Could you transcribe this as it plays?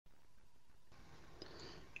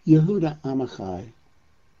Yehuda Amichai,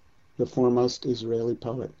 the foremost Israeli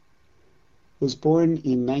poet, was born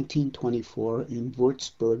in 1924 in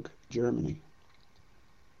Würzburg, Germany.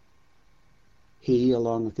 He,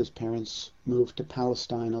 along with his parents, moved to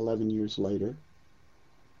Palestine 11 years later.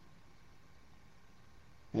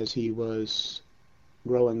 As he was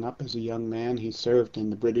growing up as a young man, he served in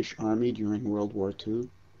the British Army during World War II,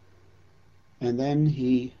 and then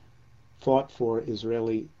he fought for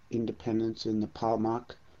Israeli independence in the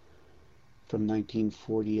Palmach from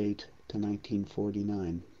 1948 to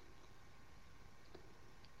 1949.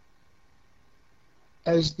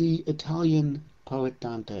 As the Italian poet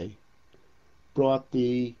Dante brought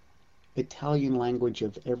the Italian language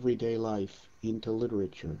of everyday life into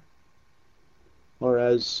literature, or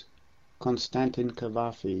as Constantin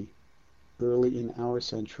Cavafy, early in our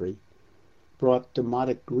century, brought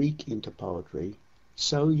Demotic Greek into poetry,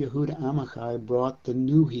 so Yehuda Amichai brought the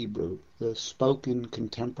New Hebrew, the spoken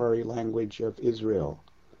contemporary language of Israel,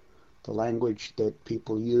 the language that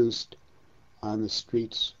people used on the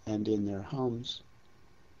streets and in their homes.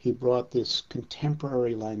 He brought this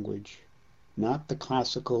contemporary language, not the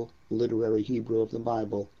classical literary Hebrew of the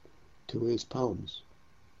Bible, to his poems.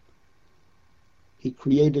 He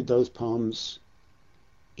created those poems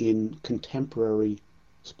in contemporary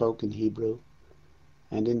spoken Hebrew,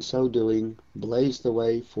 and in so doing blazed the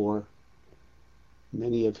way for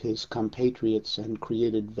many of his compatriots and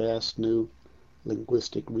created vast new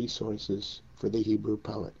linguistic resources for the Hebrew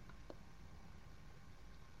poet.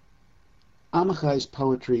 Amichai's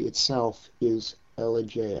poetry itself is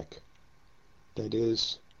elegiac. That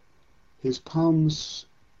is, his poems,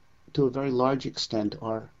 to a very large extent,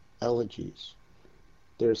 are elegies.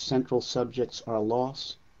 Their central subjects are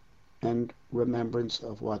loss and remembrance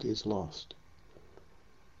of what is lost.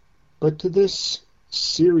 But to this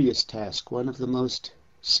serious task, one of the most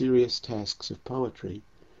serious tasks of poetry,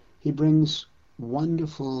 he brings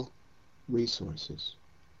wonderful resources.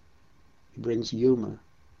 He brings humor.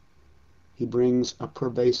 He brings a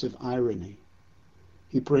pervasive irony.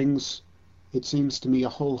 He brings, it seems to me, a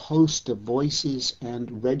whole host of voices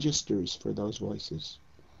and registers for those voices.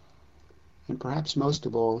 And perhaps most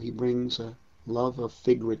of all, he brings a love of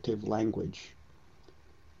figurative language.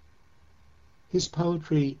 His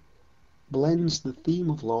poetry blends the theme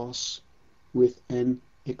of loss with an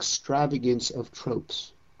extravagance of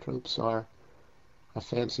tropes. Tropes are a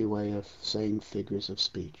fancy way of saying figures of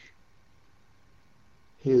speech.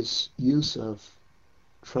 His use of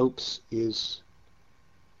tropes is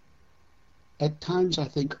at times, I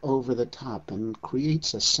think, over the top and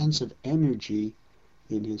creates a sense of energy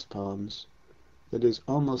in his poems that is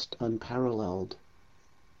almost unparalleled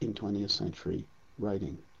in 20th century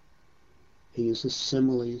writing. He uses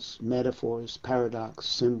similes, metaphors, paradox,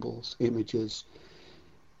 symbols, images.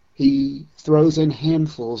 He throws in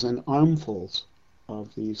handfuls and armfuls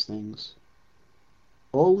of these things,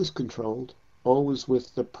 always controlled, always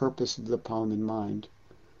with the purpose of the poem in mind.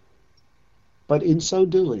 But in so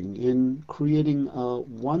doing, in creating a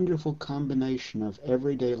wonderful combination of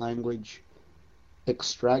everyday language,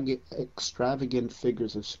 extravagant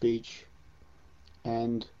figures of speech,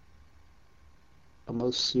 and a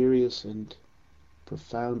most serious and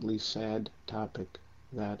profoundly sad topic,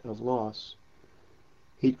 that of loss,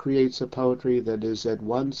 he creates a poetry that is at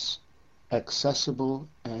once accessible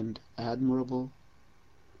and admirable,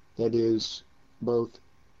 that is both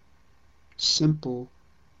simple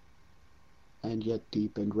and yet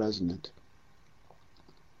deep and resonant.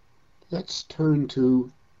 Let's turn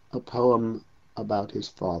to a poem about his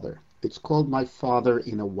father. It's called My Father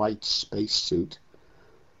in a White Spacesuit,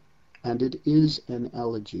 and it is an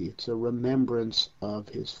elegy. It's a remembrance of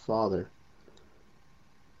his father.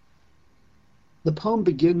 The poem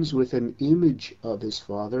begins with an image of his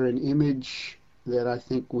father, an image that I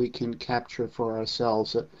think we can capture for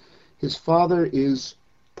ourselves. His father is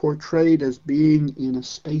portrayed as being in a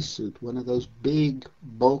spacesuit, one of those big,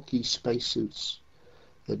 bulky spacesuits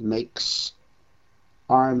that makes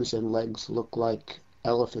arms and legs look like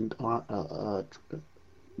the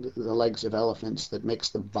legs of elephants, that makes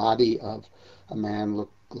the body of a man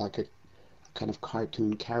look like a kind of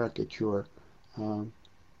cartoon caricature.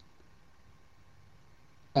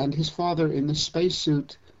 And his father in the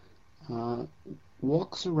spacesuit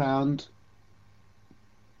walks around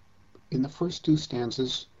in the first two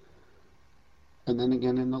stanzas, and then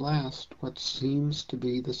again in the last, what seems to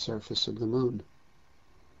be the surface of the moon.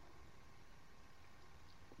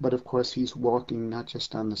 But of course he's walking not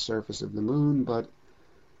just on the surface of the moon, but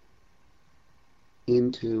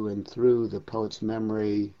into and through the poet's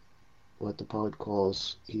memory, what the poet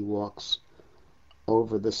calls, he walks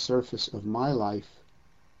over the surface of my life,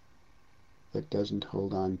 that doesn't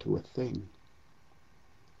hold on to a thing.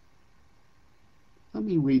 Let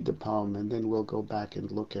me read the poem and then we'll go back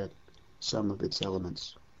and look at some of its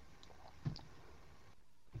elements.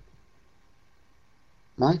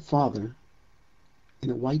 My father, in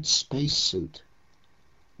a white spacesuit,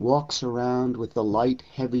 walks around with the light,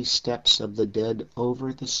 heavy steps of the dead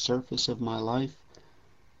over the surface of my life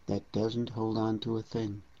that doesn't hold on to a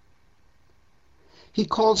thing. He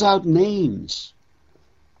calls out names.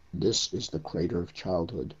 This is the crater of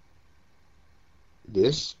childhood.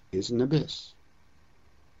 This is an abyss.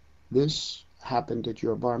 This happened at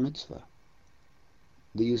your bar mitzvah.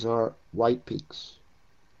 These are white peaks.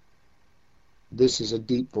 This is a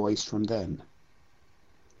deep voice from then.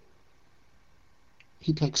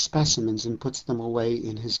 He takes specimens and puts them away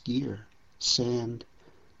in his gear. Sand,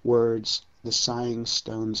 words, the sighing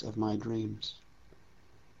stones of my dreams.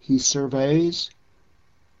 He surveys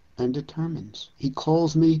and determines. He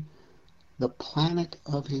calls me the planet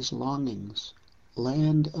of his longings,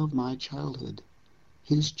 land of my childhood,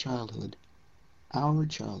 his childhood, our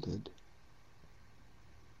childhood.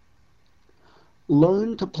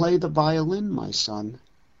 Learn to play the violin, my son.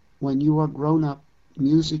 When you are grown up,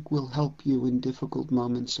 music will help you in difficult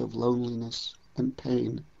moments of loneliness and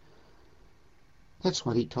pain. That's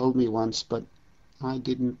what he told me once, but I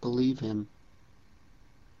didn't believe him.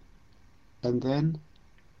 And then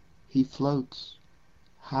he floats,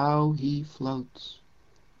 how he floats,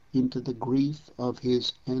 into the grief of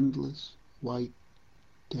his endless white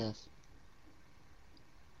death.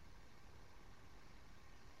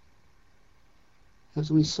 As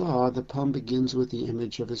we saw, the poem begins with the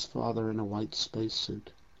image of his father in a white spacesuit,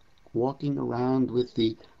 walking around with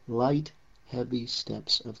the light, heavy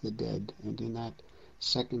steps of the dead. And in that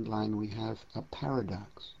second line we have a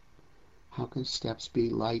paradox. How can steps be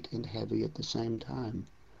light and heavy at the same time?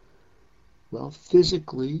 Well,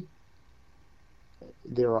 physically,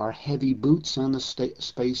 there are heavy boots on the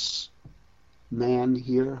space man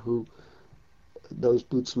here who those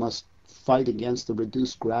boots must fight against the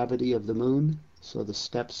reduced gravity of the moon. So the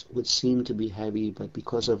steps would seem to be heavy, but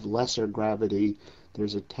because of lesser gravity,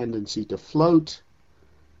 there's a tendency to float,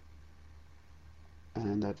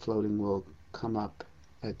 and that floating will come up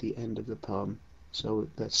at the end of the poem. So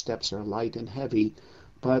the steps are light and heavy,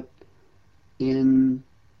 but in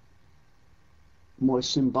more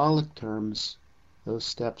symbolic terms, those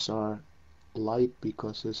steps are light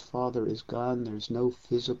because his father is gone. There's no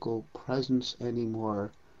physical presence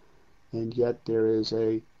anymore, and yet there is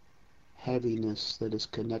a heaviness that is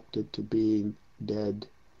connected to being dead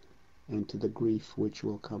and to the grief which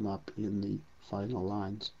will come up in the final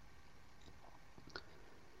lines.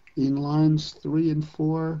 In lines 3 and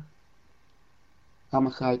 4,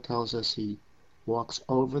 Amichai tells us he walks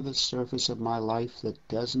over the surface of my life that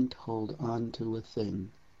doesn't hold on to a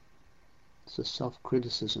thing. It's a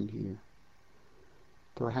self-criticism here.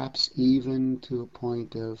 Perhaps even to a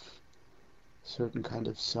point of certain kind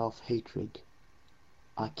of self-hatred.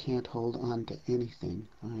 I can't hold on to anything.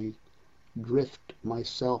 I drift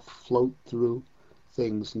myself, float through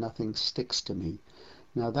things. Nothing sticks to me.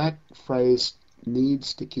 Now that phrase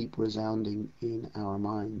needs to keep resounding in our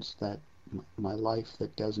minds, that my life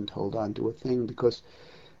that doesn't hold on to a thing, because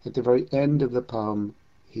at the very end of the poem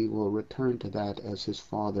he will return to that as his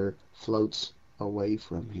father floats away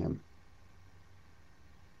from him.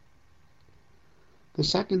 The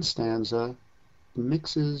second stanza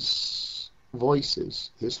mixes voices.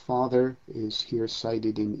 His father is here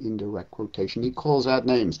cited in indirect quotation. He calls out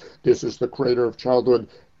names. This is the crater of childhood.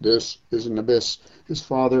 This is an abyss. His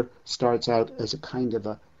father starts out as a kind of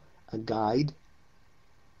a guide,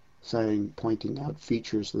 pointing out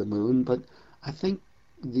features of the moon, but I think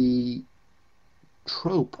the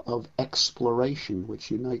trope of exploration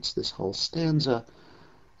which unites this whole stanza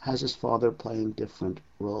has his father playing different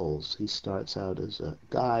roles. He starts out as a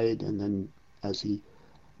guide, and then as he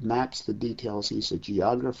maps the details, he's a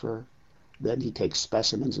geographer. Then he takes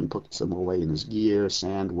specimens and puts them away in his gear,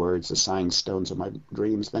 sand, words, the sighing stones of my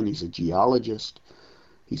dreams. Then he's a geologist.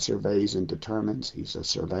 He surveys and determines. He's a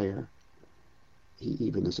surveyor. He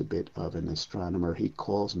even is a bit of an astronomer. He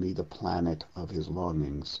calls me the planet of his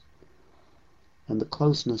longings. And the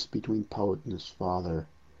closeness between poet and his father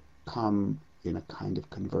come in a kind of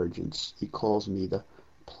convergence. He calls me the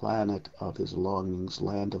planet of his longings,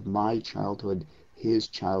 land of my childhood, his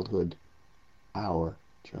childhood, our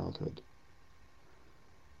childhood.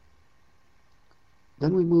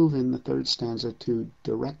 Then we move in the third stanza to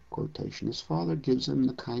direct quotation. His father gives him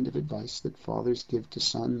the kind of advice that fathers give to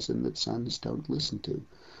sons and that sons don't listen to.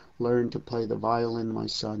 Learn to play the violin, my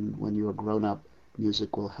son. When you are grown up,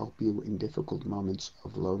 music will help you in difficult moments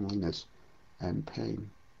of loneliness and pain.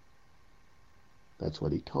 That's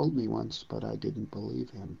what he told me once, but I didn't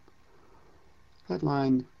believe him. That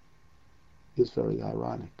line is very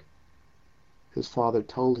ironic. His father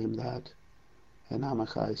told him that, and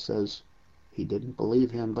Amichai says he didn't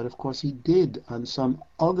believe him, but of course he did on some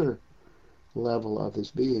other level of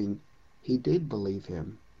his being. He did believe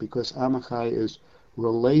him, because Amichai is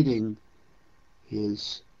relating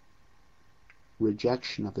his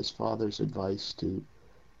rejection of his father's advice to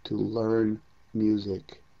learn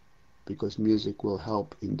music, because music will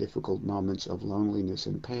help in difficult moments of loneliness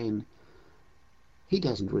and pain. He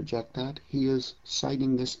doesn't reject that. He is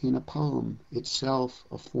citing this in a poem, itself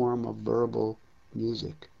a form of verbal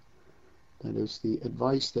music. That is, the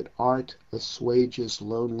advice that art assuages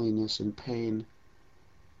loneliness and pain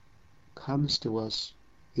comes to us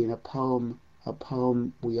in a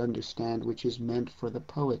poem we understand, which is meant for the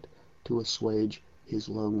poet to assuage his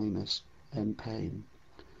loneliness and pain.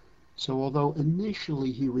 So although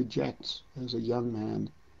initially he rejects, as a young man,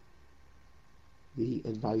 the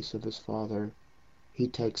advice of his father, he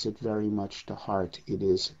takes it very much to heart. It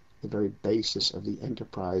is the very basis of the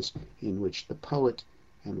enterprise in which the poet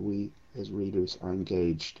and we as readers are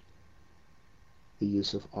engaged, the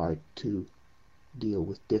use of art to deal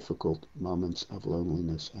with difficult moments of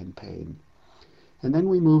loneliness and pain. And then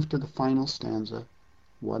we move to the final stanza,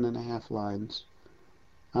 1.5 lines.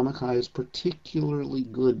 Amichai is particularly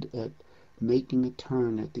good at making a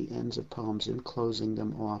turn at the ends of poems and closing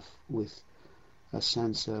them off with a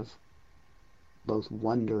sense of both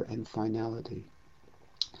wonder and finality.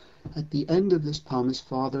 At the end of this poem, his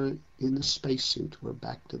father in the spacesuit, we're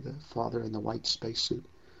back to the father in the white spacesuit.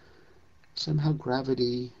 Somehow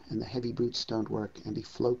gravity and the heavy boots don't work, and he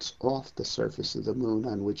floats off the surface of the moon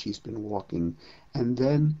on which he's been walking. And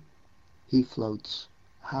then he floats,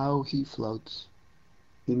 how he floats,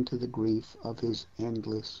 into the grief of his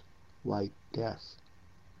endless white death.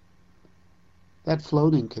 That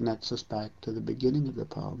floating connects us back to the beginning of the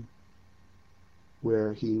poem,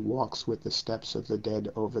 where he walks with the steps of the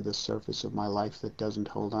dead over the surface of my life that doesn't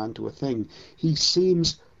hold on to a thing. He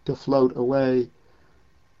seems to float away,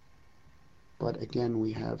 but again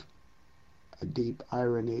we have a deep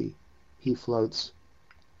irony. He floats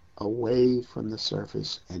away from the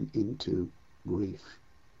surface and into grief.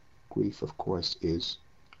 Grief, of course, is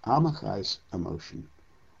Amichai's emotion.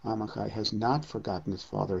 Amichai has not forgotten his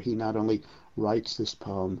father. He not only writes this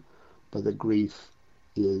poem, but the grief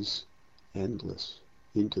is endless,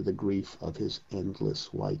 into the grief of his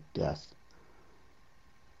endless white death.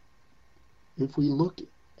 If we look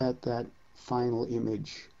at that final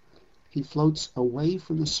image, he floats away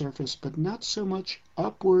from the surface, but not so much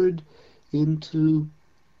upward into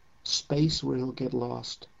space where he'll get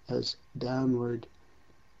lost, as downward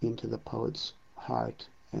into the poet's heart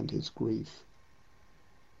and his grief.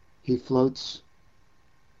 He floats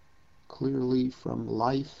clearly from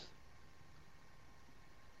life,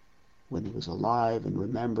 when he was alive and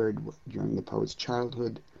remembered during the poet's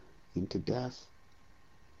childhood, into death.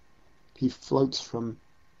 He floats from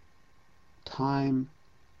time,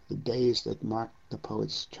 the days that marked the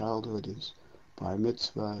poet's childhood, his bar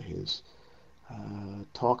mitzvah, his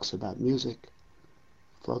talks about music,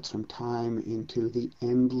 floats from time into the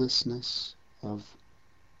endlessness of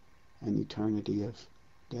an eternity of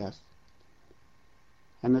death.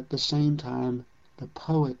 And at the same time, the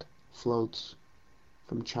poet floats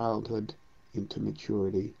from childhood into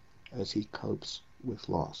maturity as he copes with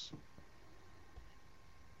loss.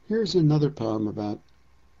 Here's another poem about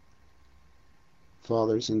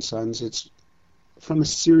fathers and sons. It's from a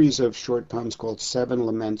series of short poems called 7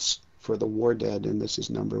 Laments for the War Dead, and this is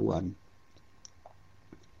number 1.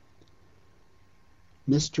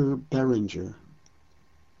 Mr. Beringer,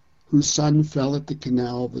 whose son fell at the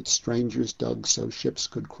canal that strangers dug so ships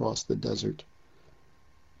could cross the desert,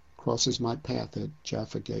 crosses my path at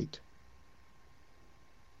Jaffa Gate.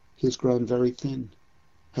 He has grown very thin,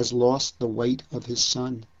 has lost the weight of his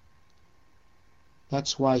son.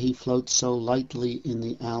 That's why he floats so lightly in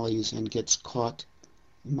the alleys and gets caught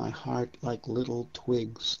in my heart like little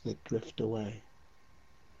twigs that drift away.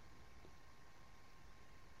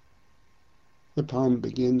 The poem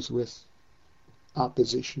begins with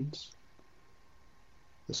oppositions,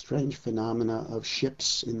 the strange phenomena of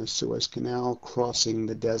ships in the Suez Canal crossing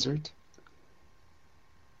the desert,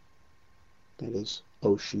 that is,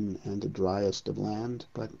 ocean and the driest of land,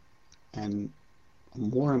 and a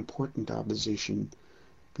more important opposition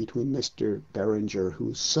between Mr. Beringer,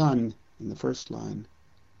 whose son, in the first line,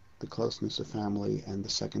 the closeness of family, and the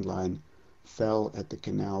second line, fell at the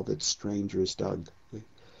canal that strangers dug. The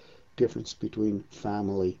difference between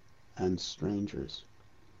family and strangers.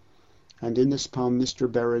 And in this poem, Mr.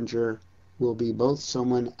 Beringer will be both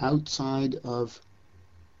someone outside of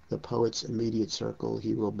the poet's immediate circle.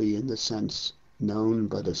 He will be, in the sense, known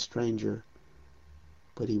but a stranger,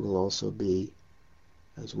 but he will also be,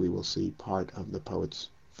 as we will see, part of the poet's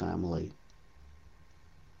family.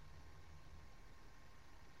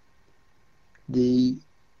 The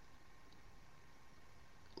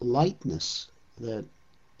lightness that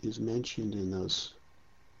is mentioned in those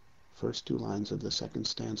first two lines of the second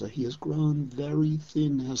stanza, he has grown very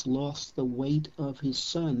thin, has lost the weight of his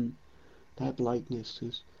son. That lightness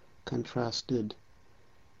is contrasted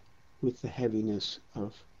with the heaviness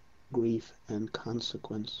of grief and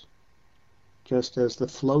consequence. Just as the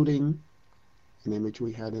floating, an image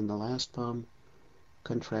we had in the last poem,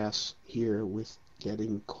 contrasts here with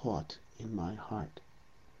getting caught in my heart.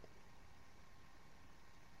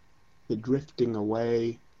 The drifting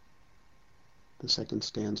away, the second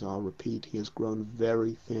stanza, I'll repeat, he has grown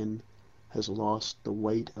very thin, has lost the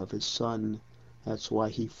weight of his son. That's why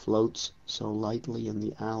he floats so lightly in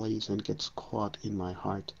the alleys and gets caught in my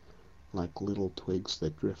heart like little twigs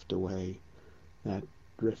that drift away. That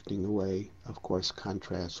drifting away, of course,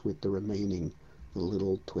 contrasts with the remaining, the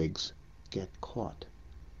little twigs get caught.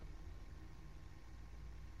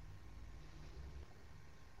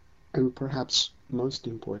 And perhaps most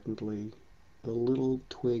importantly, the little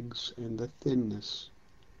twigs and the thinness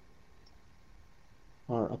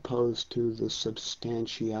are opposed to the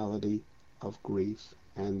substantiality of grief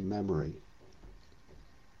and memory.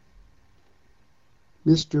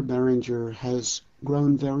 Mr. Beringer has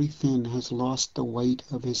grown very thin, has lost the weight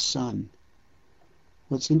of his son.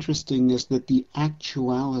 What's interesting is that the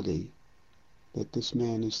actuality that this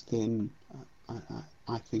man is thin,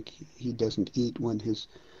 I think he doesn't eat when his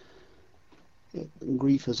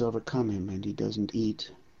grief has overcome him, and he doesn't eat.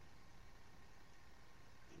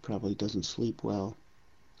 He probably doesn't sleep well.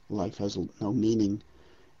 Life has no meaning.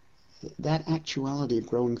 That actuality of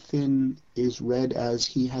growing thin is read as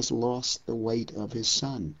he has lost the weight of his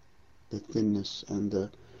son. The thinness and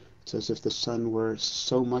it's as if the son were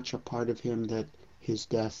so much a part of him that his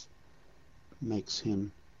death makes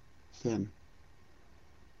him thin.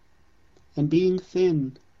 And being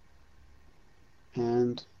thin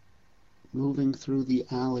and moving through the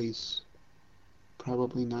alleys,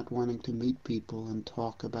 probably not wanting to meet people and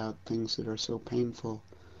talk about things that are so painful.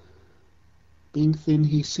 Being thin,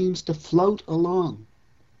 he seems to float along.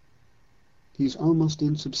 He's almost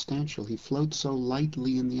insubstantial. He floats so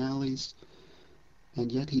lightly in the alleys, and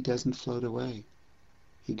yet he doesn't float away.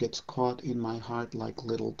 He gets caught in my heart like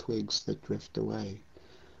little twigs that drift away.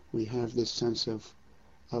 We have this sense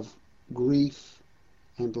of grief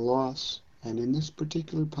and loss, and in this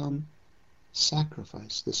particular poem,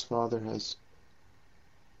 sacrifice. This father has,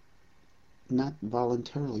 not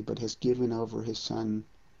voluntarily, but has given over his son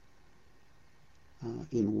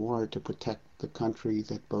in war to protect the country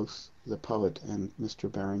that both the poet and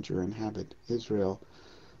Mr. Beringer inhabit, Israel.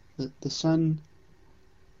 The son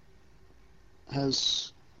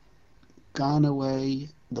has gone away.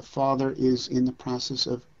 The father is in the process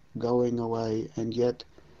of going away, and yet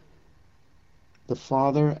the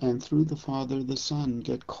father, and through the father the son,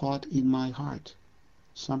 get caught in my heart.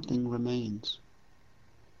 Something remains,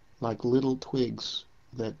 like little twigs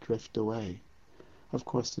that drift away. Of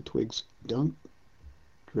course, the twigs don't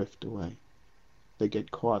drift away. They get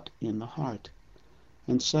caught in the heart.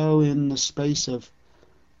 And so in the space of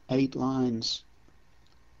 8 lines,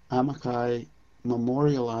 Amichai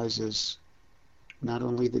memorializes not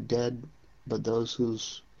only the dead, but those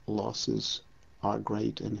whose losses are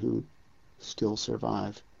great and who still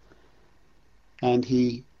survive. And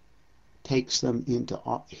he takes them into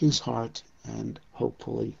his heart and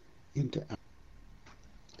hopefully into ours.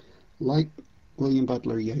 Like William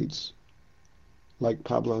Butler Yeats, like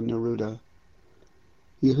Pablo Neruda,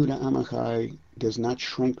 Yehuda Amichai does not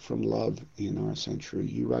shrink from love in our century.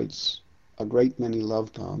 He writes a great many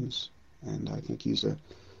love poems, and I think he's a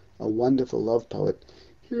wonderful love poet.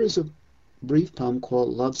 Here is a brief poem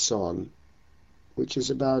called Love Song, which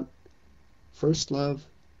is about first love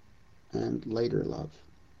and later love.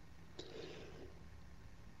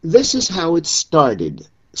 This is how it started.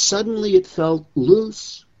 Suddenly it felt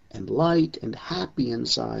loose and light and happy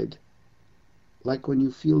inside, like when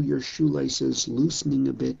you feel your shoelaces loosening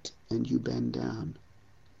a bit and you bend down.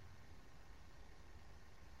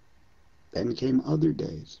 Then came other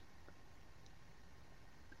days.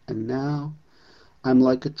 And now I'm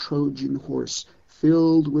like a Trojan horse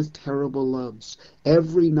filled with terrible loves.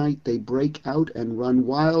 Every night they break out and run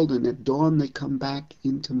wild, and at dawn they come back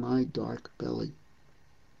into my dark belly.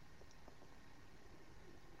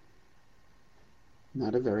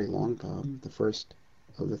 Not a very long poem. The first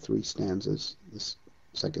of the 3 stanzas, the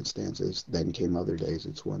second stanza is, then came other days.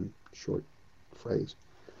 It's one short phrase.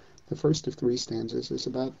 The first of three stanzas is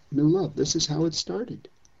about new love. This is how it started.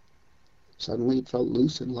 Suddenly it felt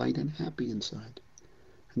loose and light and happy inside.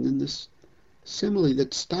 And then this simile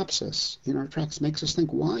that stops us in our tracks, makes us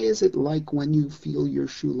think, why is it like when you feel your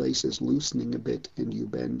shoelaces loosening a bit and you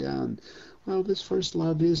bend down? Well, this first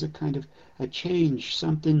love is a kind of a change.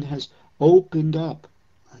 Something has opened up,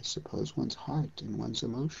 I suppose, one's heart and one's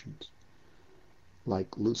emotions.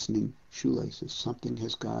 Like loosening shoelaces, something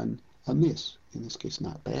has gone amiss, in this case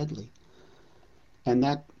not badly. And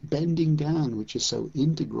that bending down, which is so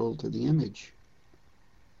integral to the image,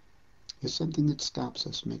 is something that stops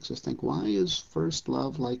us, makes us think, why is first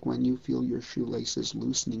love like when you feel your shoelaces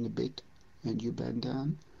loosening a bit and you bend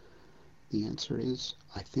down? The answer is,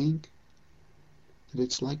 I think, that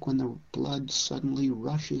it's like when the blood suddenly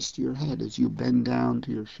rushes to your head as you bend down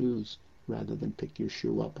to your shoes rather than pick your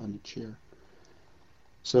shoe up on a chair.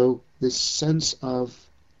 So this sense of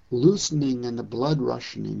loosening and the blood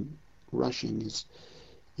rushing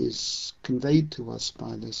is conveyed to us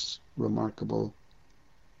by this remarkable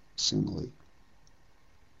simile.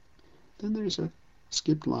 Then there's a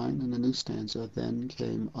skipped line in a new stanza, then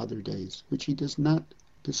came other days, which he does not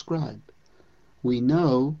describe. We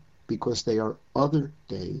know, because they are other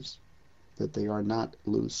days, that they are not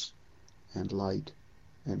loose and light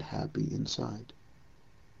and happy inside.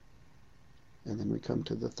 And then we come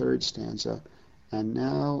to the third stanza, and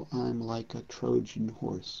now I'm like a Trojan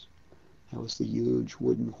horse. That was the huge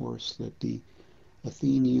wooden horse that the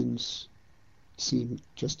Athenians seemed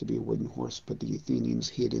just to be a wooden horse, but the Athenians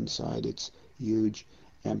hid inside its huge,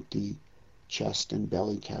 empty chest and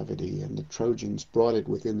belly cavity, and the Trojans brought it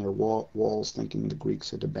within their walls, thinking the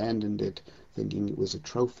Greeks had abandoned it, thinking it was a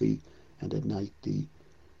trophy, and at night the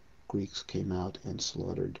Greeks came out and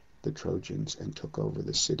slaughtered the Trojans and took over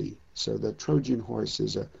the city. So the Trojan horse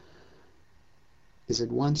is at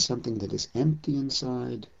once something that is empty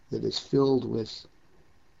inside, that is filled with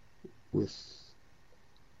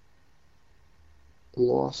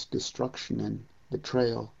loss, destruction, and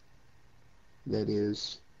betrayal, that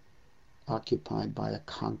is occupied by a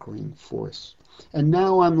conquering force. And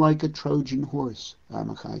now I'm like a Trojan horse,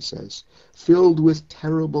 Amichai says, filled with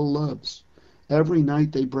terrible loves. Every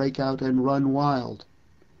night they break out and run wild.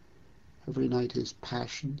 Every night his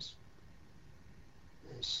passions,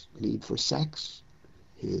 his need for sex,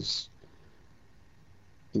 his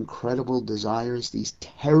incredible desires, these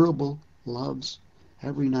terrible loves,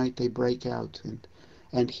 every night they break out,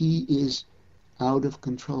 and he is out of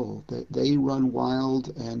control. They run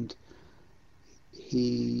wild, and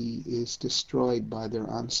he is destroyed by their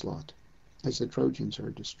onslaught, as the Trojans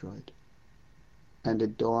are destroyed. And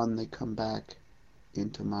at dawn they come back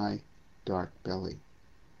into my dark belly.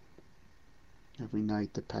 Every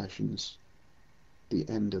night the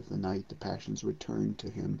end of the night, the passions return to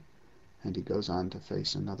him, and he goes on to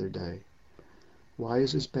face another day. Why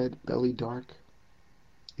is his belly dark?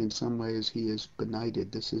 In some ways he is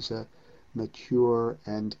benighted. This is a mature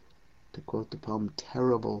and, to quote the poem,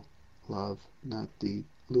 terrible love, not the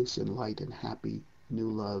loose and light and happy new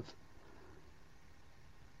love.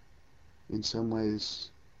 In some ways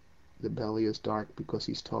the belly is dark because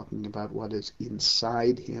he's talking about what is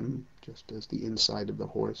inside him, just as the inside of the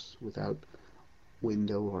horse without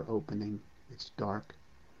window or opening is dark.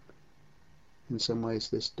 In some ways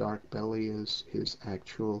this dark belly is his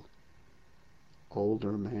actual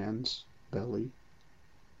older man's belly,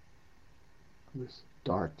 with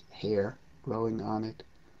dark hair growing on it,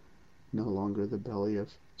 no longer the belly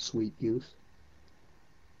of sweet youth.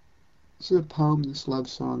 This is a poem, this love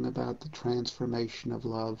song, about the transformation of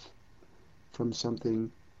love from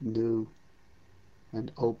something new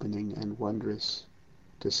and opening and wondrous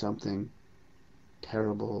to something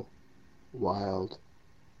terrible, wild,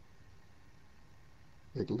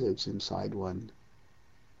 that lives inside one,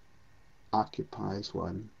 occupies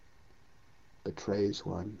one, betrays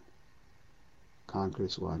one,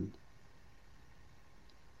 conquers one,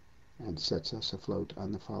 and sets us afloat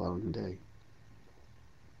on the following day.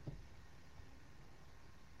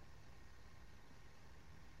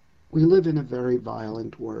 We live in a very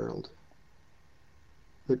violent world.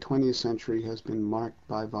 The 20th century has been marked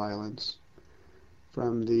by violence,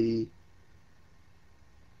 from the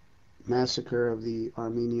massacre of the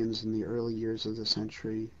Armenians in the early years of the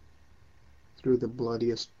century, through the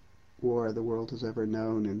bloodiest war the world has ever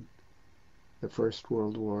known in the First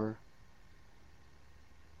World War,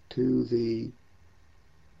 to the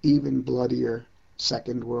even bloodier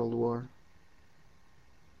Second World War,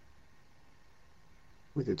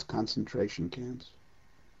 with its concentration camps,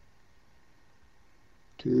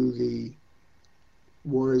 to the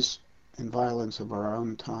wars and violence of our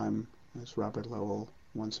own time, as Robert Lowell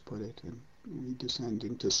once put it, and We descend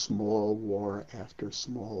into small war after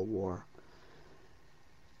small war.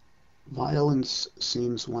 Violence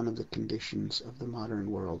seems one of the conditions of the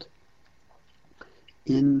modern world.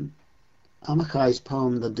 In Amichai's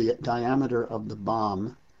poem, The Diameter of the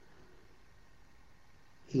Bomb,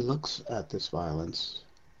 he looks at this violence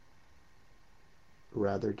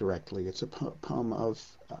rather directly. It's a poem of,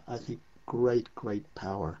 I think, great, great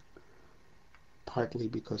power, partly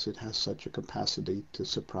because it has such a capacity to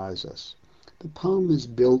surprise us. The poem is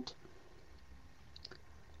built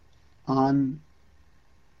on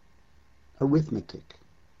arithmetic.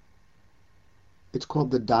 It's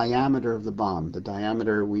called the diameter of the bomb. The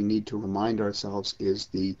diameter, we need to remind ourselves, is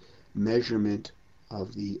the measurement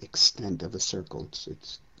of the extent of a circle.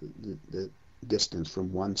 It's the distance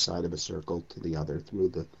from one side of a circle to the other through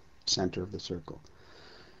the center of the circle.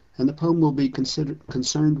 And the poem will be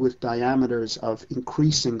concerned with diameters of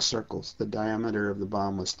increasing circles. The diameter of the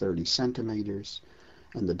bomb was 30 centimeters,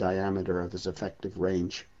 and the diameter of his effective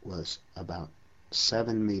range was about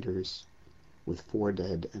 7 meters, with 4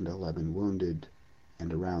 dead and 11 wounded,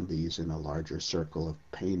 and around these, in a larger circle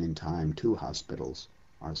of pain and time, 2 hospitals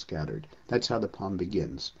are scattered. That's how the poem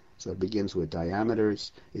begins. So it begins with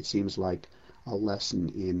diameters. It seems like a lesson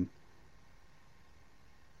in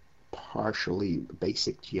partially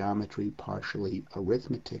basic geometry, partially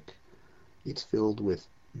arithmetic. It's filled with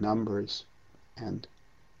numbers and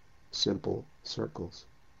simple circles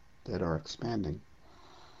that are expanding.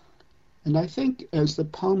 And I think as the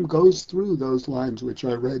poem goes through those lines, which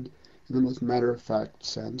I read in the most matter-of-fact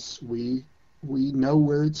sense, we know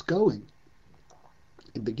where it's going.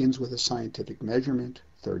 It begins with a scientific measurement,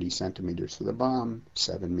 30 centimeters for the bomb,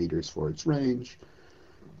 7 meters for its range.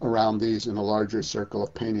 Around these, in a larger circle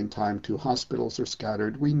of pain and time, 2 hospitals are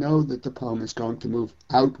scattered. We know that the poem is going to move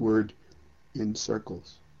outward in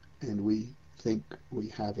circles, and we think we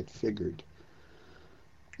have it figured.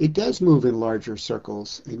 It does move in larger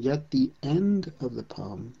circles, and yet the end of the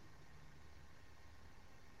poem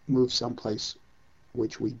moves someplace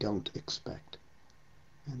which we don't expect.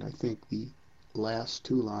 And I think the last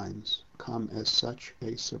 2 lines come as such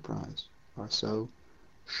a surprise, are so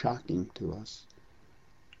shocking to us,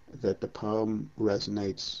 that the poem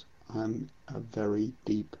resonates on a very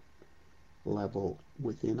deep level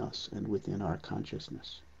within us and within our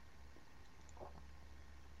consciousness.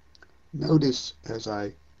 Notice as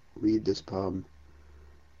I read this poem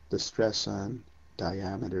the stress on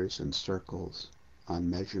diameters and circles, on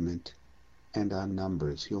measurement, and on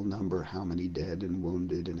numbers. He'll number how many dead and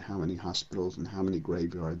wounded and how many hospitals and how many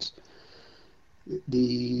graveyards.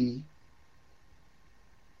 The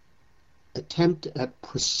attempt at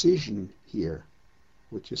precision here,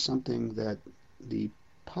 which is something that the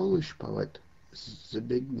Polish poet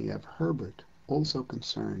Zbigniew Herbert also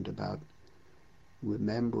concerned about,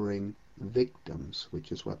 remembering victims,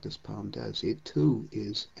 which is what this poem does. It too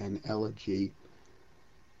is an elegy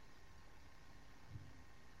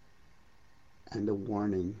and a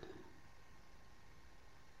warning,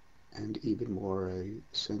 and even more a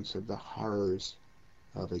sense of the horrors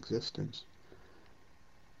of existence.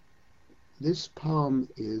 This poem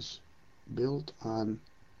is built on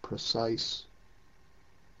precise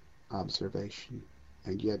observation,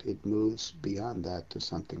 and yet it moves beyond that to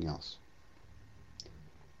something else.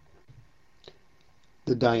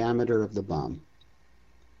 The diameter of the bomb.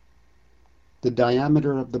 The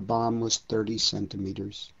diameter of the bomb was 30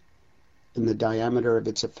 centimeters, and the diameter of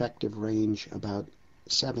its effective range about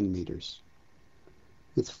 7 meters,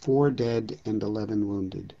 with 4 dead and 11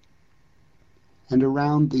 wounded. And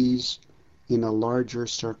around these, in a larger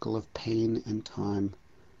circle of pain and time,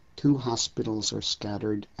 2 hospitals are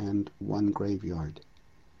scattered and 1 graveyard.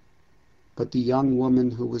 But the young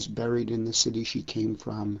woman who was buried in the city she came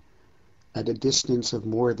from, at a distance of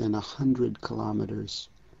more than 100 kilometers,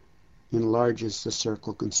 enlarges the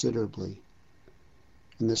circle considerably,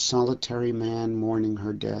 and the solitary man mourning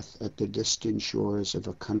her death at the distant shores of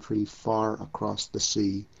a country far across the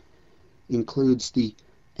sea includes the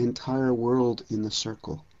entire world in the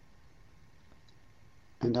circle.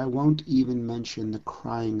 And I won't even mention the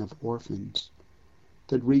crying of orphans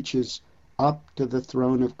that reaches up to the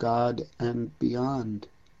throne of God and beyond,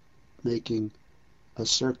 making a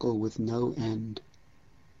circle with no end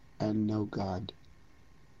and no God.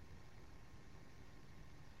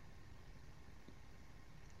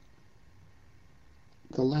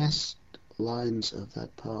 The last lines of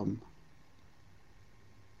that poem,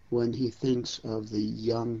 when he thinks of the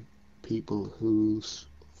young people whose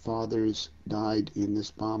fathers died in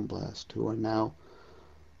this bomb blast, who are now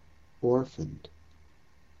orphaned,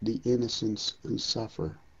 the innocents who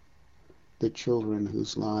suffer, the children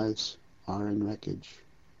whose lives are in wreckage.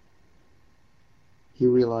 he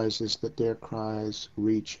realizes that their cries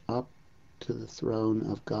reach up to the throne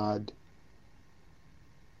of God,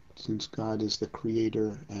 since God is the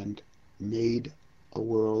creator and made a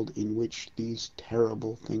world in which these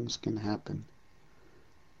terrible things can happen.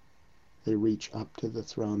 They reach up to the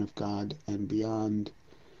throne of God and beyond.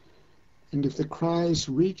 And if the cries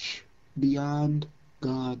reach beyond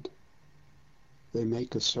God, they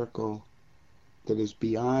make a circle that is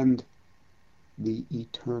beyond the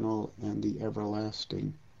eternal and the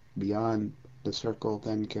everlasting. Beyond the circle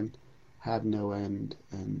then can have no end,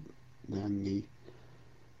 and then the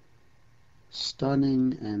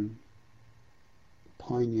stunning and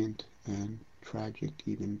poignant and tragic,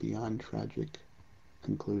 even beyond tragic,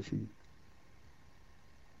 conclusion.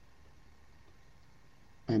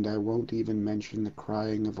 And I won't even mention the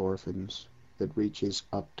crying of orphans that reaches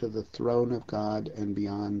up to the throne of God and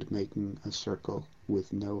beyond, making a circle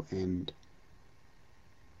with no end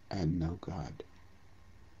and no God.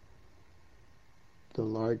 The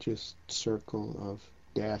largest circle of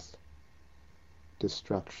death,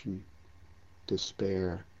 destruction,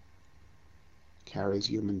 despair carries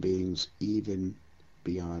human beings even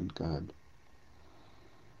beyond God.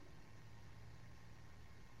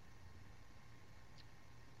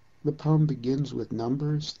 The poem begins with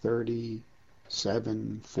numbers,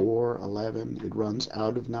 37, 4, 11. It runs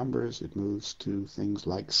out of numbers. It moves to things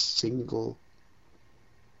like single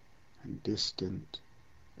and distant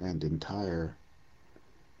and entire.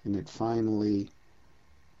 And it finally,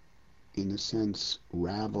 in a sense,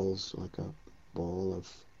 ravels like a ball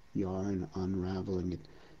of yarn unraveling.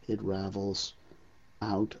 It ravels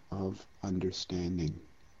out of understanding.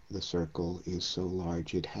 The circle is so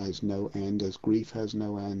large. It has no end, as grief has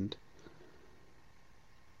no end.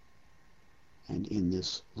 And in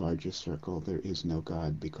this largest circle, there is no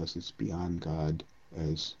God, because it's beyond God,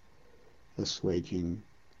 as assuaging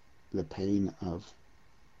the pain of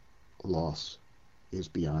loss is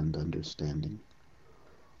beyond understanding.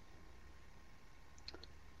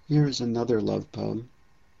 Here is another love poem.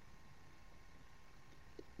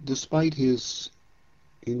 Despite his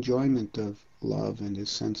enjoyment of love and his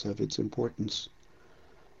sense of its importance,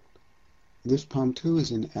 this poem too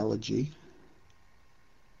is an elegy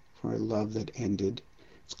for a love that ended.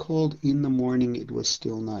 It's called "In the Morning It Was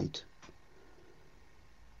Still Night."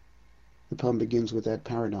 The poem begins with that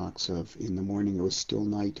paradox of in the morning it was still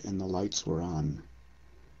night and the lights were on.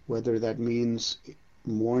 Whether that means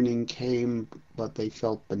morning came but they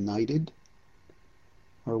felt benighted,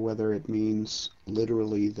 or whether it means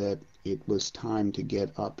literally that it was time to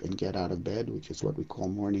get up and get out of bed, which is what we call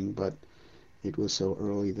morning, but it was so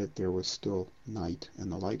early that there was still night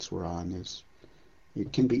and the lights were on.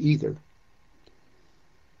 It can be either.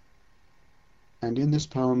 And in this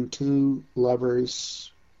poem, two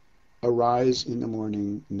lovers arise in the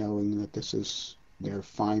morning knowing that this is their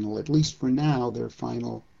final, at least for now, their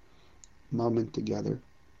final moment together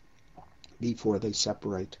before they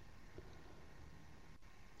separate.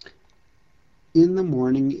 In the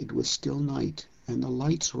morning it was still night, and the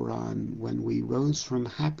lights were on when we rose from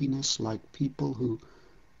happiness like people who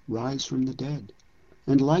rise from the dead.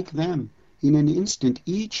 And like them, in an instant,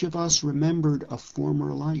 each of us remembered a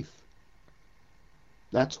former life.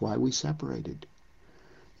 That's why we separated.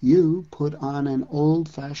 You put on an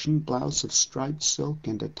old-fashioned blouse of striped silk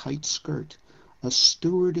and a tight skirt, a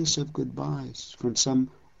stewardess of goodbyes from some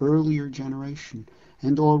earlier generation,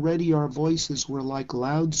 and already our voices were like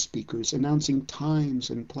loudspeakers announcing times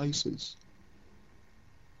and places.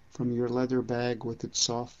 From your leather bag with its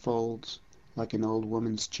soft folds, like an old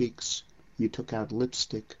woman's cheeks, you took out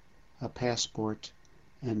lipstick, a passport,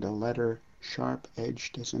 and a letter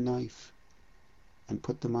sharp-edged as a knife, and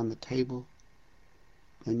put them on the table.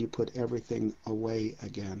 Then you put everything away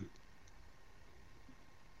again.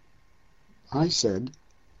 I said,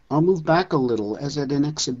 I'll move back a little as at an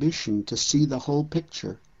exhibition to see the whole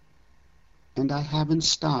picture. And I haven't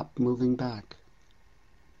stopped moving back.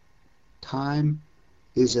 Time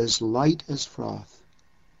is as light as froth.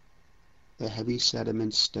 The heavy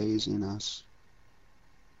sediment stays in us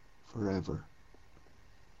forever.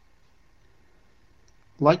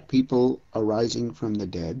 Like people arising from the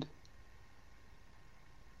dead,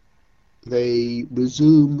 they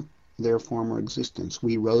resume their former existence.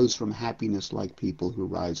 We rose from happiness like people who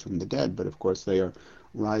rise from the dead, but of course they are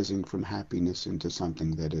rising from happiness into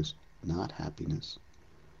something that is not happiness.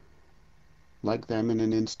 Like them, in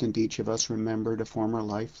an instant, each of us remembered a former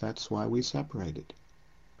life. That's why we separated.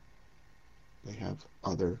 They have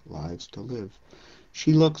other lives to live.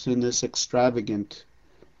 She looks in this extravagant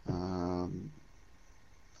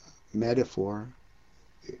metaphor.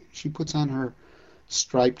 She puts on her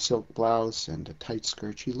striped silk blouse and a tight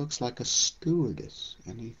skirt. She looks like a stewardess,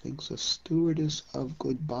 and he thinks a stewardess of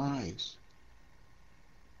goodbyes.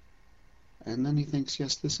 And then he thinks,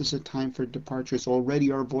 yes, this is a time for departures.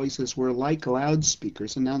 Already our voices were like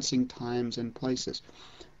loudspeakers announcing times and places.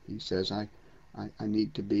 He says, I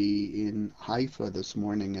need to be in Haifa this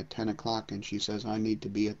morning at 10 o'clock, and she says, I need to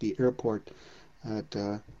be at the airport at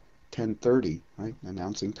 10:30, right?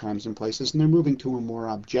 Announcing times and places. And they're moving to a more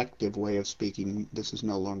objective way of speaking. This is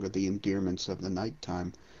no longer the endearments of the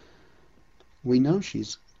nighttime. We know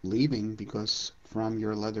she's leaving because from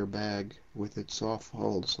your leather bag with its soft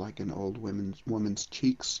folds like an old woman's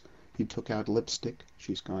cheeks, you took out lipstick.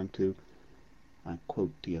 She's going to, I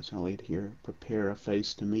quote T.S. Eliot here, prepare a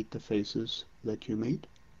face to meet the faces that you meet.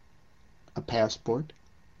 A passport.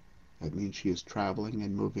 That means she is traveling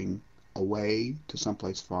and moving away to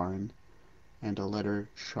someplace foreign. And a letter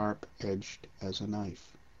sharp-edged as a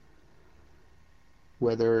knife.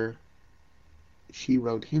 Whether she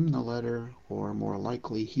wrote him the letter, or more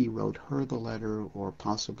likely he wrote her the letter, or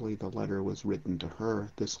possibly the letter was written to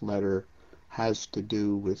her, this letter has to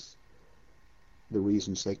do with the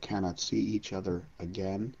reasons they cannot see each other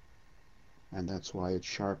again, and that's why it's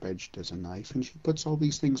sharp-edged as a knife. And she puts all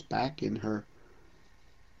these things back in her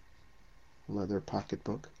leather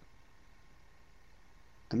pocketbook.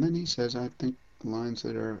 And then he says, I think, lines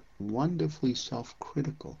that are wonderfully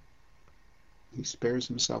self-critical. He spares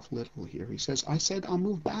himself little here. He says, I said I'll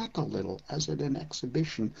move back a little as at an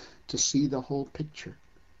exhibition to see the whole picture.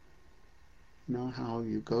 You know how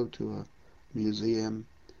you go to a museum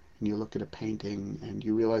and you look at a painting and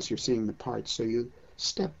you realize you're seeing the parts, so you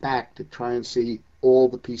step back to try and see all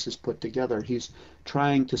the pieces put together. He's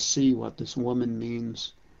trying to see what this woman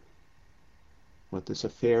means, what this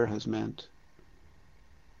affair has meant,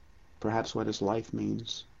 perhaps what his life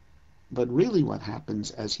means. But really what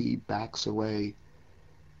happens as he backs away,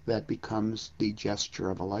 that becomes the gesture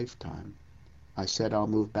of a lifetime. I said I'll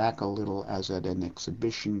move back a little as at an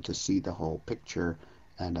exhibition to see the whole picture,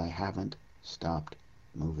 and I haven't stopped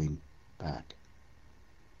moving back.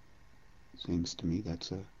 Seems to me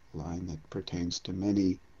that's a line that pertains to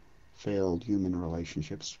many failed human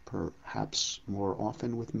relationships, perhaps more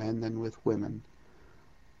often with men than with women,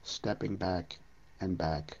 stepping back and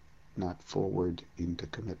back, not forward into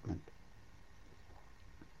commitment.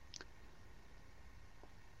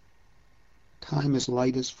 Time is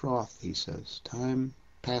light as froth, he says. Time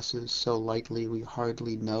passes so lightly we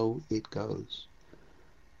hardly know it goes.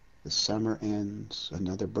 The summer ends,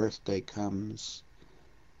 another birthday comes.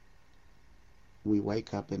 We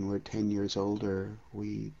wake up and we're 10 years older.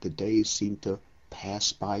 The days seem to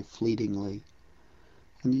pass by fleetingly.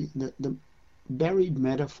 And the buried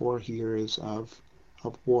metaphor here is of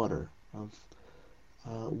water, of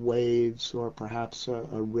waves, or perhaps a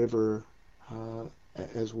river.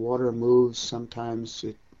 As water moves, sometimes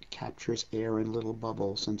it captures air in little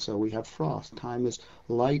bubbles, and so we have froth. Time is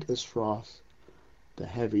light as froth, the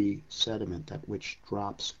heavy sediment, that which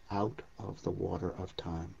drops out of the water of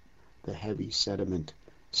time. The heavy sediment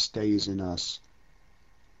stays in us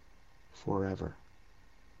forever.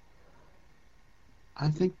 I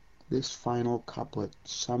think this final couplet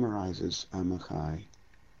summarizes Amichai.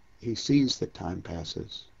 He sees that time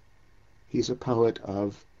passes. He's a poet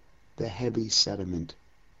of the heavy sediment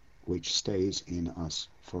which stays in us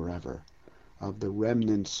forever, of the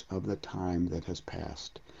remnants of the time that has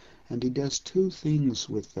passed. And he does two things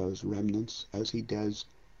with those remnants, as he does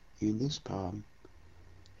in this poem.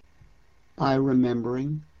 By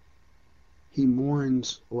remembering, he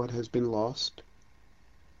mourns what has been lost,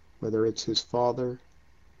 whether it's his father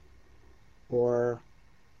or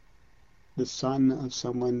the son of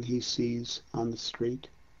someone he sees on the street,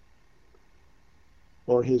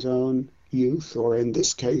 or his own youth, or in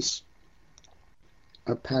this case,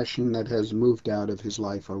 a passion that has moved out of his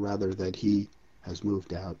life, or rather that he has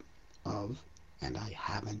moved out of, and I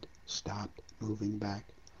haven't stopped moving back.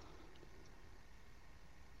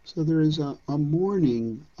 So there is a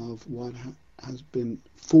mourning of what has been,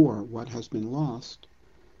 for what has been lost,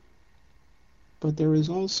 but there is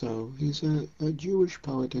also, he's a Jewish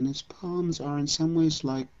poet, and his poems are in some ways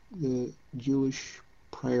like the Jewish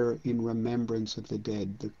prayer in remembrance of the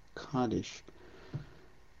dead, the Kaddish.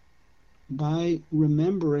 By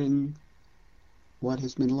remembering what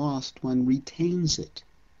has been lost, one retains it,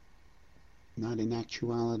 not in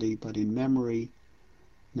actuality, but in memory,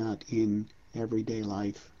 not in everyday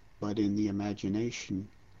life, but in the imagination.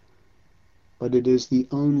 But it is the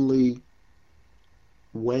only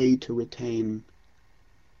way to retain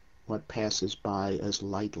what passes by as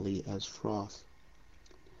lightly as froth.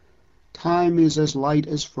 Time is as light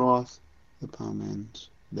as froth, the poem ends,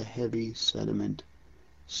 the heavy sediment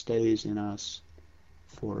stays in us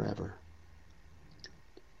forever.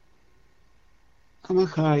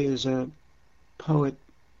 Amichai is a poet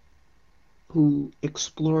who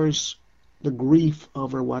explores the grief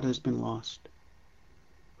over what has been lost,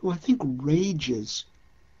 who I think rages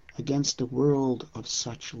against a world of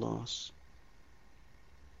such loss,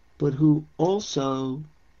 but who also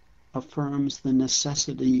affirms the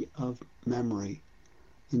necessity of memory,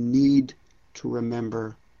 the need to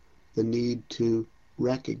remember, the need to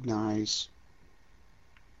recognize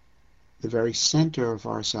the very center of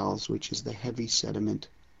ourselves, which is the heavy sediment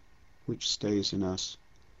which stays in us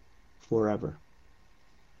forever.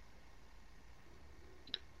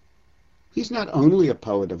 He's not only a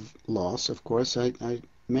poet of loss, of course. I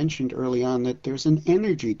mentioned early on that there's an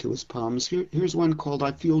energy to his poems. Here's one called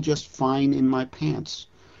I Feel Just Fine in My Pants.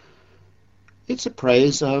 It's a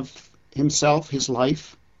praise of himself, his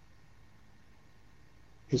life,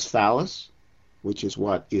 his phallus, which is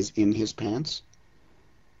what is in his pants.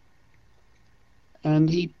 And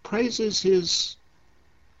he praises his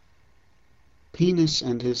penis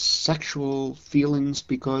and his sexual feelings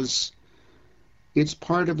because it's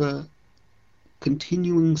part of a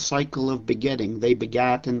continuing cycle of begetting. They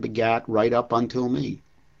begat and begat right up until me.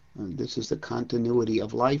 And this is the continuity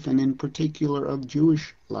of life, and in particular of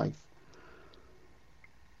Jewish life.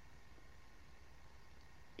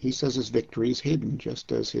 He says his victory is hidden,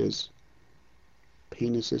 just as his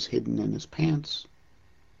penis is hidden in his pants.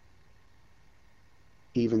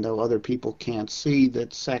 Even though other people can't see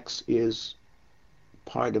that sex is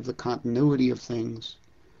part of the continuity of things.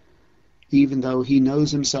 Even though he knows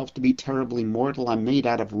himself to be terribly mortal, I'm made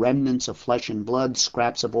out of remnants of flesh and blood,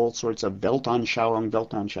 scraps of all sorts of Weltanschauung.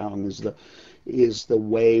 Weltanschauung is the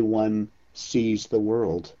way one sees the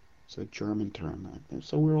world. It's a German term.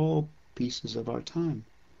 So we're all pieces of our time.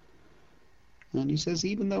 And he says,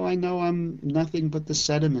 even though I know I'm nothing but the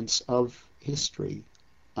sediments of history,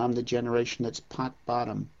 I'm the generation that's pot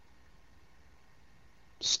bottom.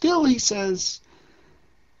 Still, he says,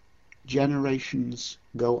 generations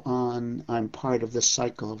go on. I'm part of the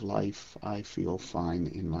cycle of life. I feel fine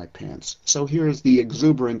in my pants. So here is the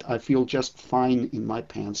exuberant I Feel Just Fine in My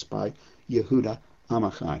Pants by Yehuda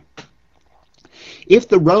Amichai. If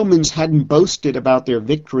the Romans hadn't boasted about their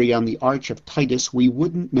victory on the Arch of Titus, we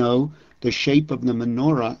wouldn't know the shape of the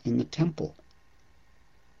menorah in the temple.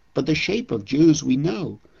 But the shape of Jews we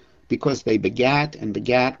know, because they begat and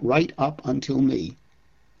begat right up until me.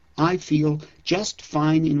 I feel just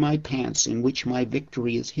fine in my pants in which my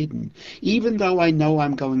victory is hidden, even though I know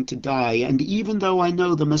I'm going to die, and even though I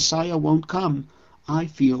know the Messiah won't come, I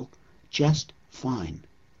feel just fine.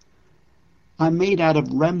 I'm made out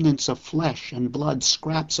of remnants of flesh and blood,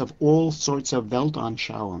 scraps of all sorts of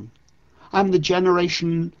Weltanschauung. I'm the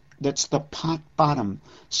generation that's the pot bottom.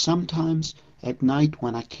 Sometimes at night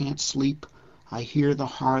when I can't sleep, I hear the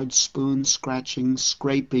hard spoon scratching,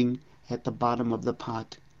 scraping at the bottom of the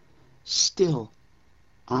pot. Still,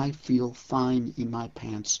 I feel fine in my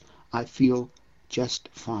pants. I feel just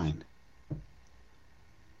fine.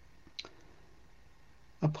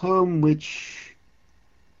 A poem which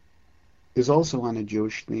is also on a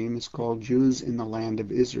Jewish theme is called Jews in the Land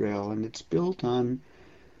of Israel, and it's built on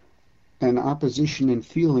an opposition and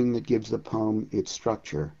feeling that gives the poem its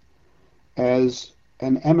structure. As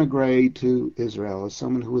an emigre to Israel, as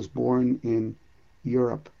someone who was born in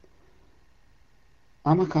Europe,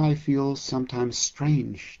 Amichai feels sometimes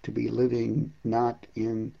strange to be living not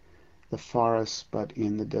in the forest but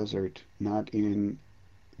in the desert, not in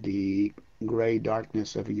the gray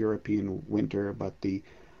darkness of a European winter but the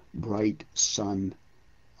bright sun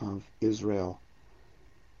of Israel.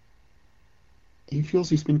 He feels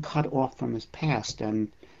he's been cut off from his past,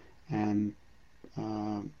 and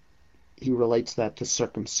he relates that to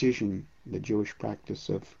circumcision, the Jewish practice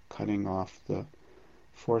of cutting off the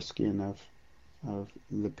foreskin of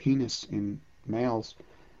the penis in males,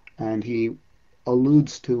 and he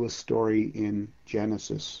alludes to a story in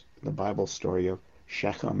Genesis, the Bible story of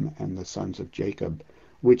Shechem and the sons of Jacob,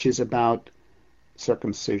 which is about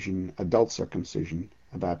circumcision, adult circumcision,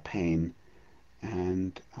 about pain,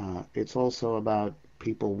 and it's also about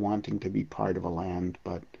people wanting to be part of a land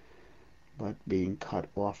but being cut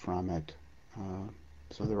off from it.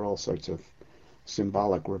 So there are all sorts of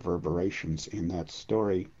symbolic reverberations in that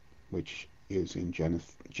story, which is in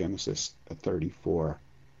Genesis 34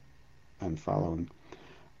 and following.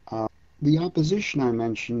 The opposition I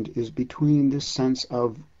mentioned is between this sense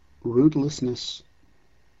of rootlessness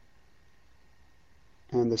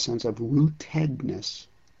and the sense of rootedness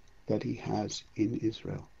that he has in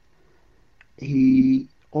Israel. He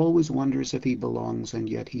always wonders if he belongs, and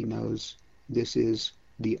yet he knows this is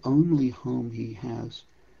the only home he has.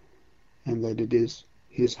 and that it is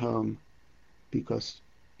his home because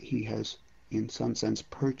he has, in some sense,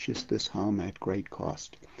 purchased this home at great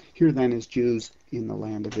cost. Here then as Jews in the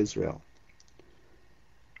land of Israel,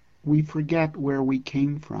 we forget where we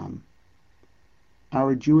came from.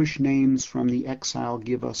 Our Jewish names from the exile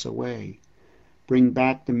give us away, bring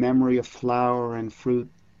back the memory of flower and fruit,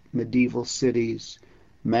 medieval cities,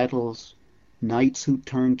 metals, knights who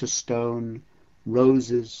turned to stone,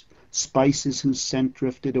 roses, spices whose scent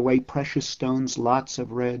drifted away, precious stones, lots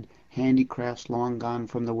of red, handicrafts long gone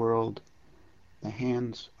from the world. The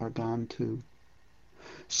hands are gone too.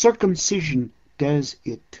 Circumcision does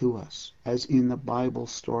it to us, as in the Bible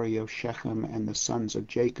story of Shechem and the sons of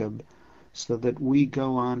Jacob, so that we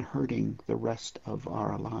go on hurting the rest of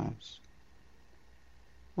our lives.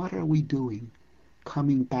 What are we doing,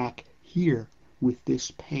 coming back here with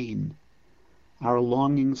this pain? Our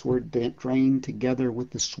longings were drained together with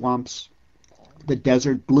the swamps. The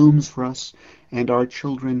desert blooms for us, and our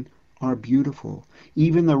children are beautiful.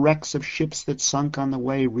 Even the wrecks of ships that sunk on the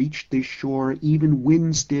way reached this shore. Even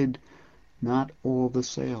winds did, not all the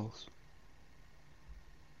sails.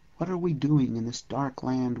 What are we doing in this dark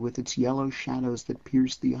land with its yellow shadows that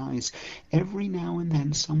pierce the eyes? Every now and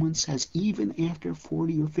then someone says, even after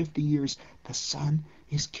 40 or 50 years, the sun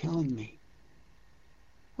is killing me.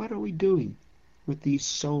 What are we doing with these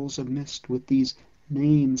souls of mist, with these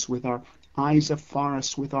names, with our eyes of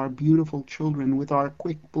forest, with our beautiful children, with our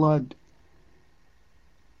quick blood?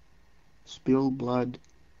 Spilled blood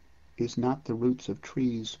is not the roots of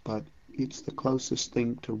trees, but it's the closest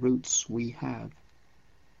thing to roots we have.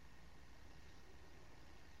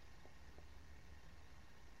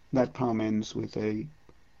 That poem ends with a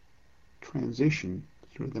transition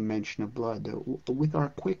through the mention of blood. With our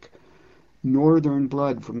quick northern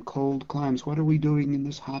blood from cold climes, what are we doing in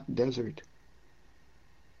this hot desert?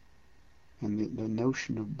 And the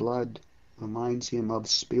notion of blood reminds him of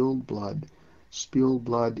spilled blood. Spilled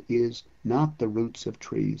blood is not the roots of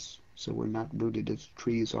trees. So we're not rooted as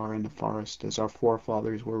trees are in the forest, as our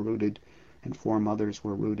forefathers were rooted and foremothers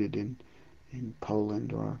were rooted in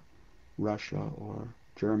Poland or Russia or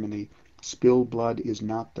Germany. Spilled blood is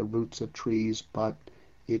not the roots of trees, but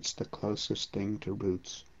it's the closest thing to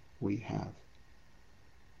roots we have.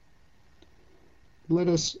 Let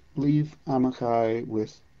us leave Amichai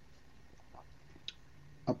with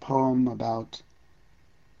a poem about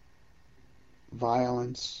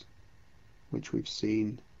violence, which we've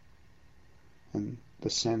seen, and the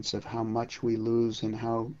sense of how much we lose and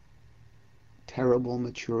how terrible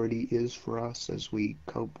maturity is for us as we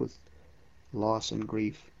cope with loss and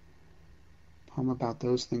grief. A poem about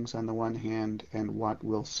those things on the one hand and what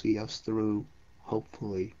will see us through,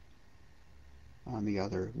 hopefully, on the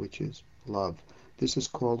other, which is love. This is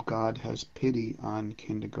called God Has Pity on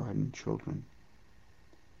Kindergarten Children.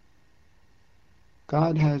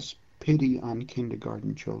 God has pity on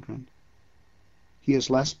kindergarten children. He has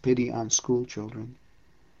less pity on school children.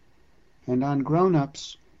 And on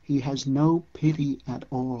grown-ups, he has no pity at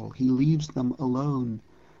all. He leaves them alone,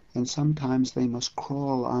 and sometimes they must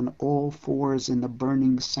crawl on all fours in the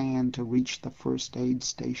burning sand to reach the first aid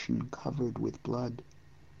station covered with blood.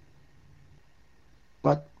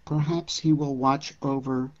 But perhaps he will watch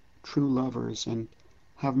over true lovers and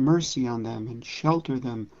have mercy on them and shelter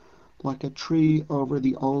them like a tree over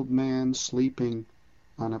the old man sleeping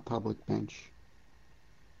on a public bench.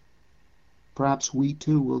 Perhaps we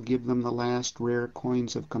too will give them the last rare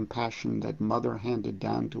coins of compassion that Mother handed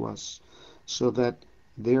down to us, so that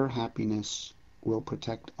their happiness will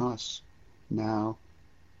protect us now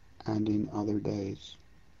and in other days.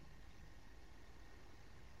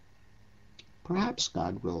 Perhaps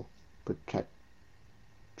God will protect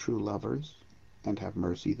true lovers and have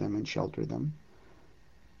mercy them and shelter them,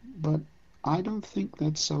 but I don't think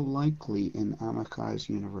that's so likely in Amichai's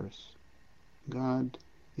universe. God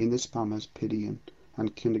in this poem has pity on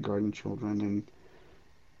kindergarten children, and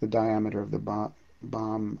the diameter of the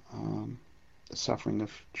bomb, the suffering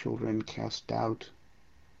of children cast doubt,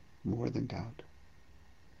 more than doubt,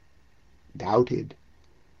 doubted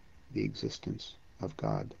the existence of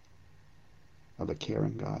God, of a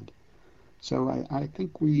caring God. So I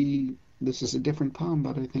think this is a different poem,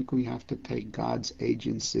 but I think we have to take God's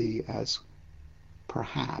agency as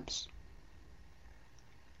perhaps.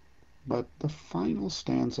 But the final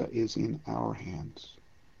stanza is in our hands.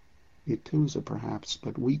 It too is a perhaps,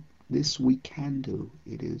 but this we can do.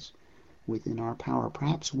 It is within our power.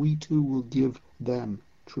 Perhaps we too will give them,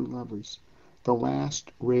 true lovers, the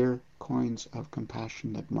last rare coins of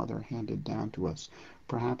compassion that Mother handed down to us.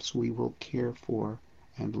 Perhaps we will care for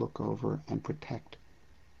and look over and protect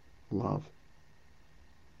love,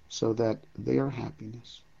 so that their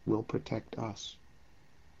happiness will protect us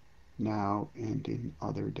now and in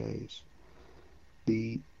other days.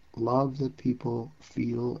 The love that people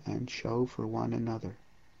feel and show for one another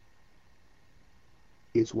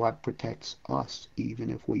is what protects us, even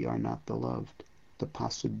if we are not the loved. The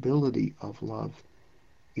possibility of love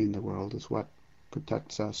in the world is what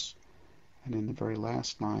protects us. And in the very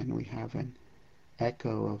last line, we have an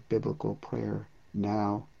echo of biblical prayer,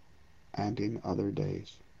 now and in other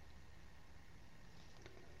days.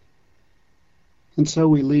 And so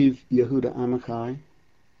we leave Yehuda Amichai,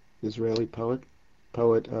 Israeli poet,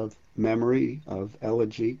 poet of memory, of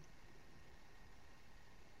elegy,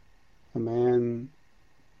 a man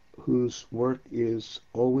whose work is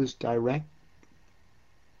always direct,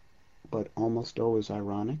 but almost always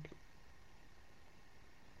ironic,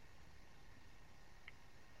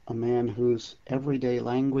 a man whose everyday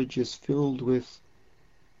language is filled with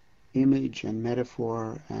image and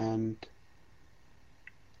metaphor, and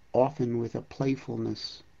often with a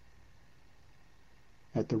playfulness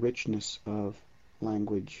at the richness of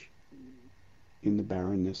language in the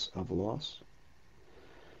barrenness of loss.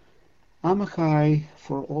 Amichai,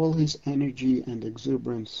 for all his energy and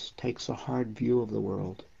exuberance, takes a hard view of the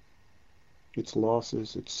world, its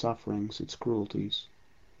losses, its sufferings, its cruelties.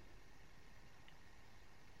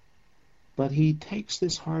 But he takes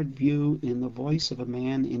this hard view in the voice of a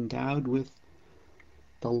man endowed with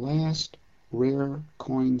the last rare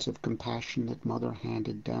coins of compassion that Mother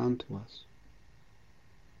handed down to us.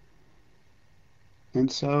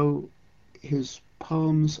 And so his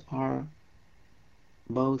poems are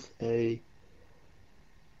both a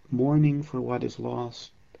mourning for what is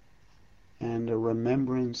lost and a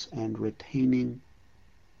remembrance and retaining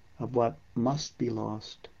of what must be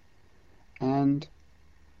lost, and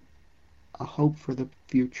a hope for the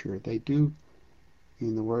future. They do,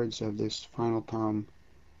 in the words of this final poem,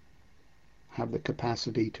 have the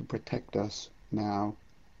capacity to protect us now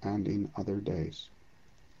and in other days.